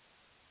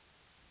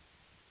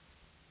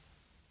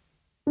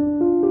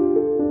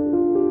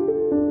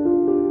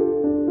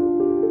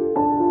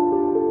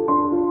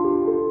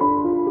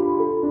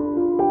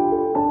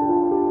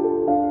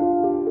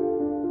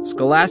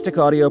Scholastic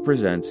Audio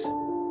presents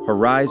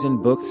Horizon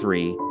Book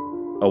 3,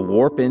 A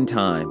Warp in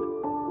Time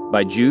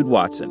by Jude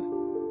Watson,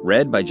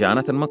 read by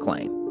Jonathan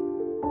McLean.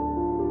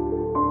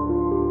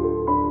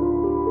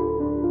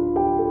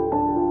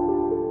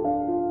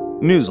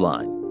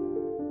 Newsline,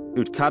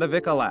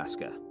 Utkatavik,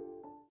 Alaska.